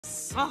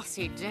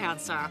saucy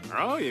dancer.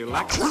 Oh, you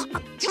like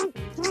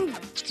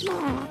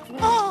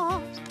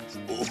Oh.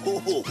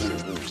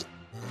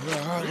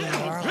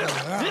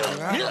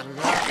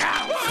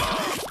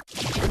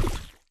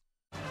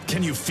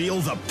 Can you feel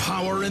the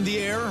power in the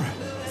air?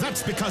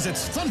 That's because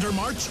it's Thunder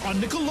March on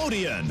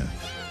Nickelodeon.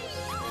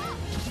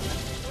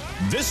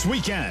 This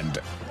weekend,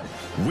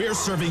 we're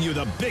serving you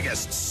the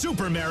biggest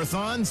super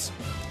marathons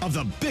of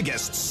the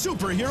biggest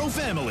superhero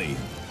family.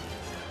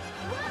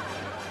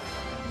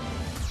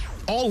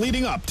 All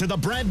leading up to the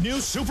brand new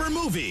super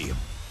movie,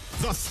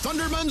 The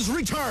Thunderman's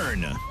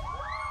Return.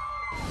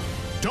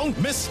 Don't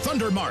miss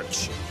Thunder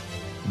March.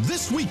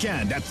 This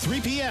weekend at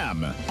 3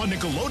 p.m. on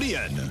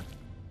Nickelodeon.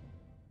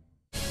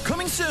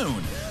 Coming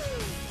soon.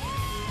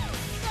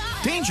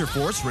 Danger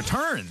Force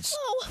returns.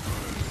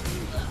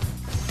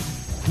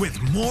 With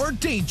more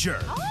danger.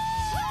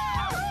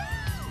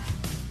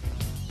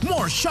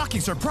 More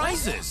shocking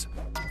surprises.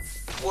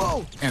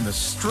 Whoa! And the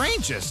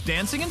strangest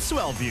dancing in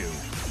Swellview.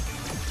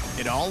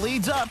 It all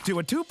leads up to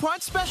a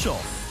two-part special.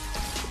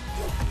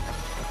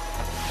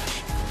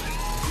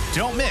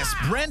 Don't miss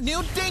brand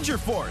new Danger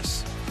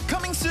Force.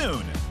 Coming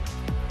soon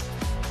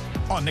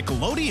on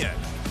Nickelodeon.